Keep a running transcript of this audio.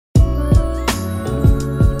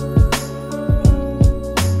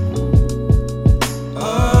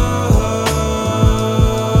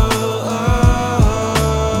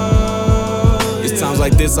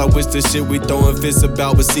reminisce. I wish the shit we throwing fists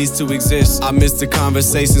about would cease to exist. I miss the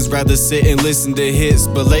conversations, rather sit and listen to hits.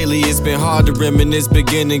 But lately it's been hard to reminisce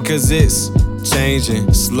beginning, cause it's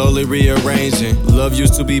changing, slowly rearranging. Love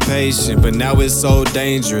used to be patient, but now it's so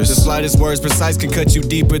dangerous. The slightest words precise can cut you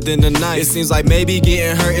deeper than a knife. It seems like maybe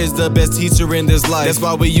getting hurt is the best teacher in this life. That's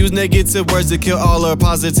why we use negative words to kill all our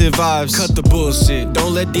positive vibes. Cut the bullshit,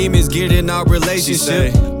 don't let demons get in our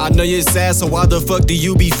relationship. I know you're sad, so why the fuck do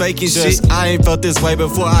you be faking shit? I ain't felt this way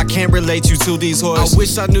before, I can't relate you to these whores. I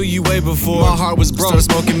wish I knew you way before. My heart was broke,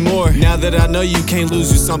 started smoking more. Now that I know you can't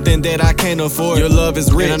lose, you something that I can't afford. Your love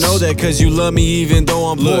is rich, and I know that cause you love me even though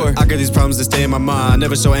I'm poor. I got these problems that stay in my mind. I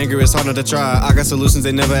never show anger, it's hard not to try. I got solutions,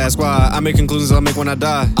 they never ask why. I make conclusions I'll make when I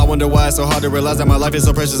die. I wonder why it's so hard to realize that my life is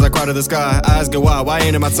so precious I cry to the sky. I ask it why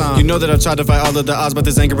ain't it my time? You know that I've tried to fight all of the odds, but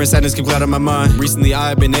this anger and sadness keep clouding my mind. Recently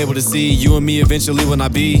I've been able to see you and me eventually when I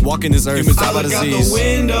be walking this earth. I look out the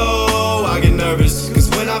window, I get nervous, cause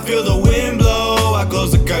when I feel the wind blow, I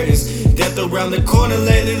close the curtains. Death around the corner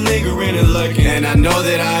lately, lingering and lurking. And I know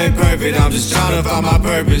that I ain't perfect, I'm just trying to find my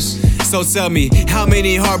purpose. So tell me, how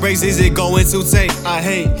many heartbreaks is it going to take? I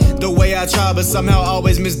hate the way I try, but somehow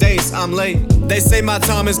always miss dates. I'm late. They say my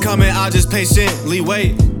time is coming, I just patiently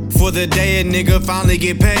wait for the day a nigga finally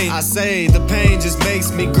get paid. I say the pain just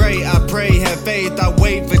makes me great. I pray, have faith, I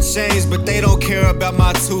wait for change, but they don't care about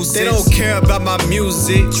my 2 cents. They don't care about my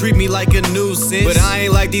music, treat me like a nuisance. But I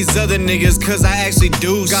ain't like these other niggas, cause I actually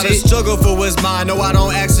do Gotta shit. Struggle for what's mine, no I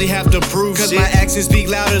don't actually have to prove cause shit. My actions speak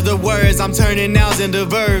louder than words, I'm turning nouns into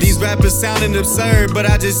verbs. These rappers sounding absurd, but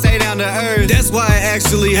I just stay down to earth. That's why it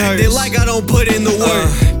actually hurts. They like I don't put in the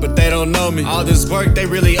work, but they don't know me. All this work they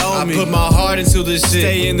really owe me. I put my heart into this shit,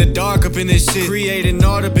 stay in the dark up in this shit, creating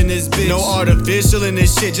art up in this bitch. No artificial in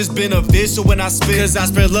this shit, just beneficial when I spit, cause I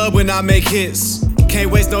spread love when I make hits. Can't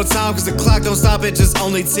waste no time cause the clock don't stop, it just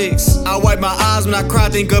only ticks. I wipe my eyes when I cry,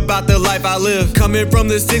 think about the life I live. Coming from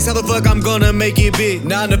the sticks, how the fuck I'm gonna make it big?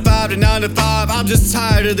 9 to 5 to 9 to 5, I'm just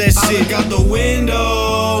tired of that shit. I look out the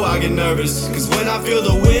window, I get nervous, cause when I feel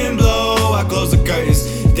the wind blow, I close the curtains.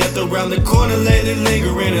 Death around the corner lately,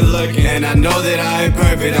 lingering and lurking. And I know that I ain't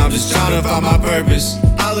perfect, I'm just trying to find my purpose.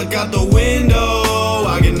 I look out the window,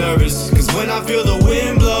 I get nervous, cause when I feel the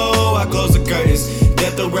wind blow, I close the curtains.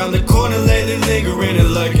 Death around the corner lately, lingering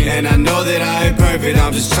and lurking. And I know that I ain't perfect,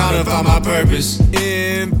 I'm just trying to find my purpose.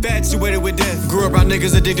 Infatuated with death, grew up around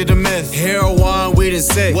niggas addicted to meth, heroin, weed and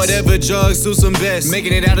sex, whatever drugs suits them best.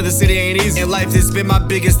 Making it out of the city ain't easy, and life has been my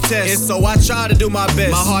biggest test. And so I try to do my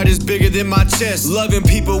best, my heart is bigger than my chest. Loving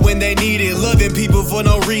people when they need it, loving people for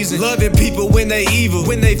no reason. Loving people when they evil,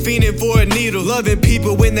 when they fiending for a needle. Loving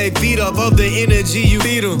people when they feed off of the energy you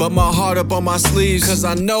feed them. But my heart up on my sleeves, cause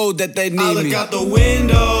I know that they need me. I look out the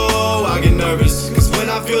window, I get nervous, cause when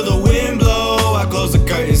I feel the wind blow, I close the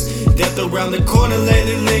curtains. Death around the corner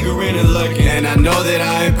lately, lingering and lurking. And I know that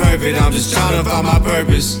I ain't perfect, I'm just trying to find my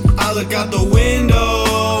purpose. I look out the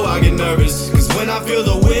window, I get nervous, cause when I feel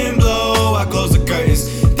the wind blow, I close the curtains.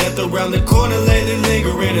 Death around the corner lately,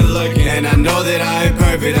 lingering and lurking. And I know that I ain't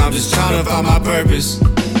perfect, I'm just trying to find my purpose.